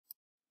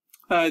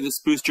Hi, this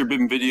Booster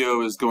BIM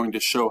video is going to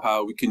show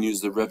how we can use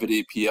the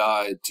Revit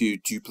API to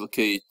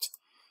duplicate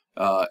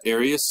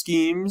area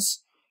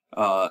schemes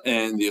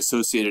and the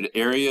associated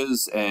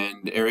areas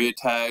and area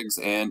tags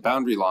and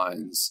boundary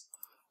lines.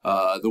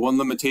 The one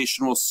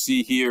limitation we'll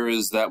see here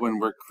is that when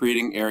we're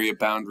creating area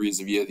boundaries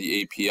via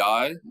the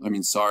API,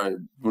 when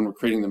we're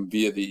creating them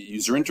via the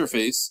user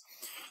interface,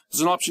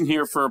 there's an option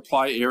here for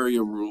apply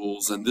area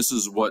rules, and this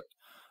is what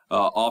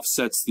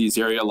offsets these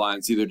area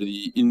lines either to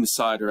the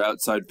inside or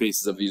outside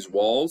faces of these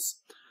walls.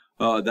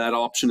 That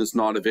option is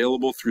not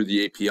available through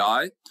the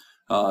API,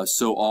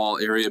 so all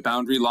area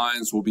boundary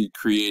lines will be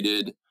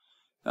created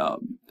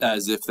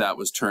as if that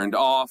was turned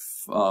off,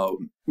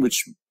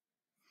 which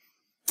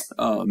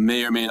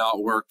may or may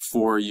not work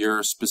for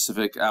your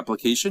specific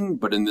application,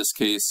 but in this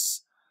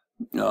case,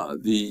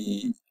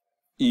 the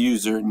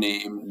user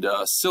named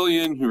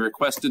Cillian, who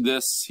requested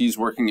this, he's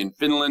working in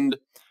Finland,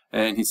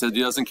 and he said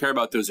he doesn't care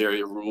about those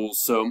area rules,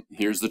 so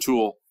here's the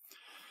tool.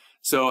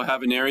 So I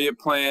have an area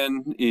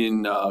plan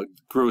in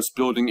gross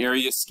building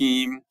area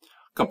scheme,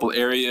 a couple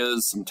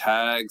areas, some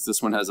tags. This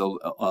one has a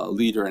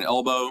leader and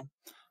elbow,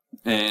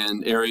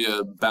 and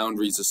area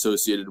boundaries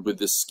associated with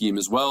this scheme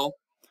as well.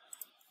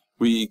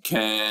 We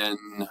can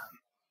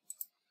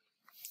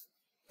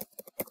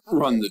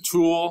run the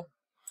tool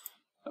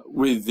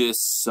with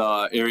this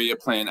area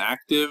plan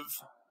active.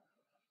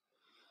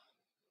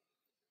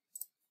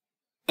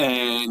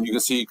 And you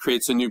can see it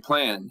creates a new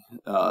plan.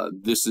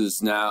 This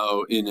is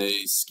now in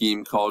a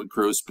scheme called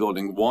Gross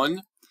Building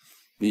 1.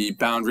 The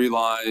boundary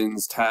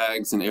lines,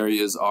 tags, and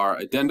areas are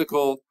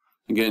identical,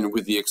 again,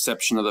 with the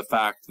exception of the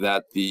fact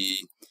that the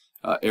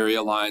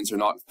area lines are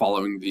not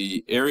following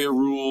the area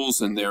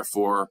rules, and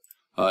therefore,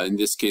 in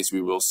this case,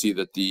 we will see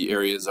that the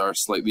areas are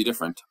slightly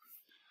different.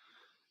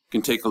 You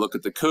can take a look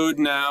at the code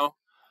now.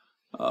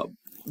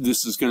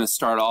 This is going to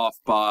start off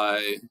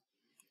by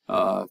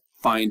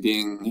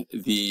finding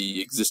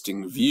the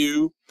existing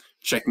view,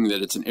 checking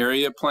that it's an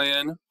area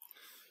plan.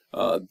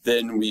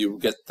 Then we will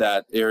get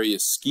that area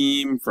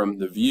scheme from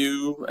the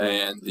view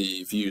and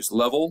the view's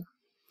level.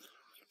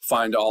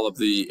 Find all of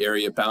the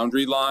area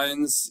boundary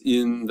lines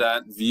in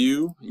that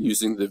view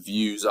using the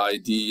view's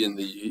ID and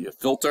the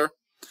filter.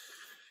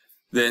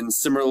 Then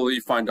similarly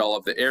find all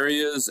of the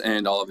areas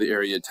and all of the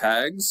area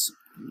tags.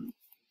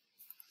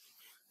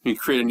 We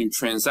create a new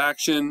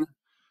transaction.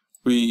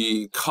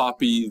 We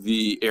copy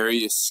the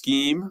area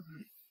scheme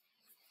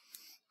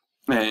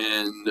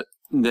and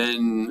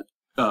then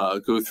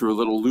go through a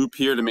little loop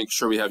here to make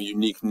sure we have a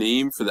unique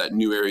name for that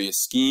new area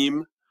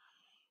scheme.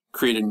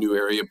 Create a new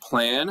area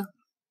plan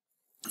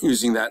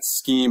using that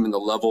scheme and the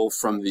level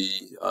from the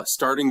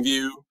starting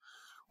view.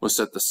 We'll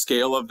set the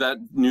scale of that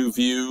new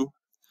view.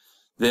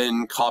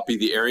 Then copy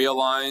the area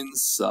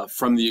lines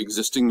from the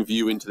existing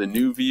view into the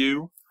new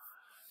view.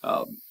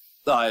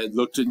 I had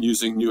looked at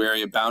using new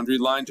area boundary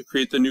line to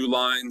create the new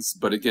lines,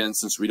 but again,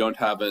 since we don't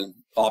have an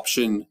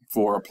option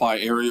for apply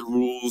area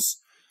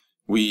rules,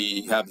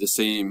 we have the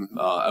same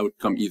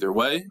outcome either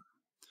way.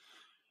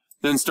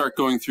 Then start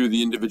going through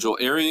the individual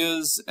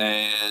areas,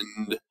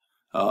 and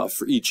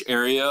for each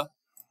area,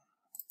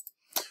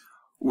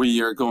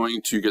 we are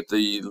going to get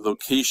the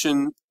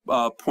location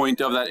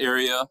point of that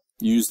area,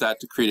 use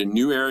that to create a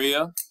new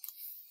area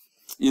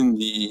in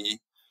the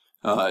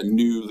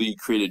newly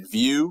created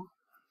view.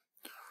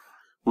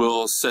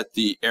 We'll set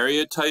the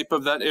area type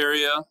of that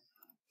area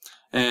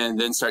and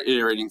then start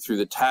iterating through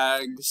the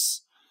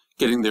tags,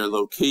 getting their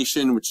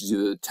location, which is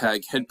either the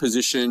tag head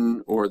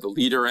position or the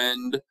leader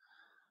end,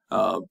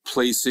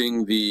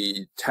 placing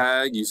the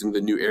tag using the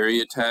new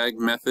area tag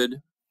method,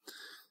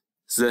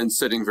 then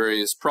setting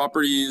various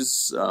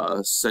properties,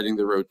 setting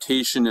the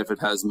rotation if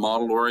it has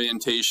model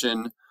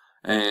orientation,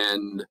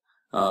 and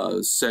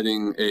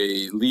setting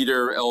a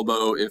leader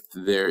elbow if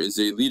there is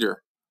a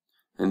leader.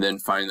 And then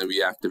finally,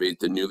 we activate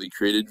the newly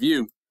created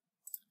view.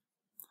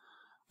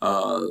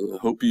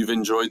 Hope you've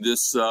enjoyed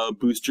this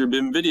Booster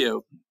BIM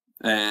video.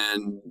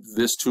 And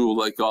this tool,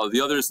 like all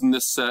the others in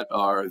this set,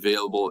 are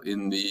available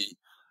in the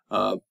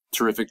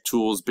Terrific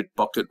Tools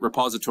Bitbucket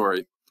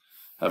repository.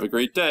 Have a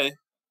great day.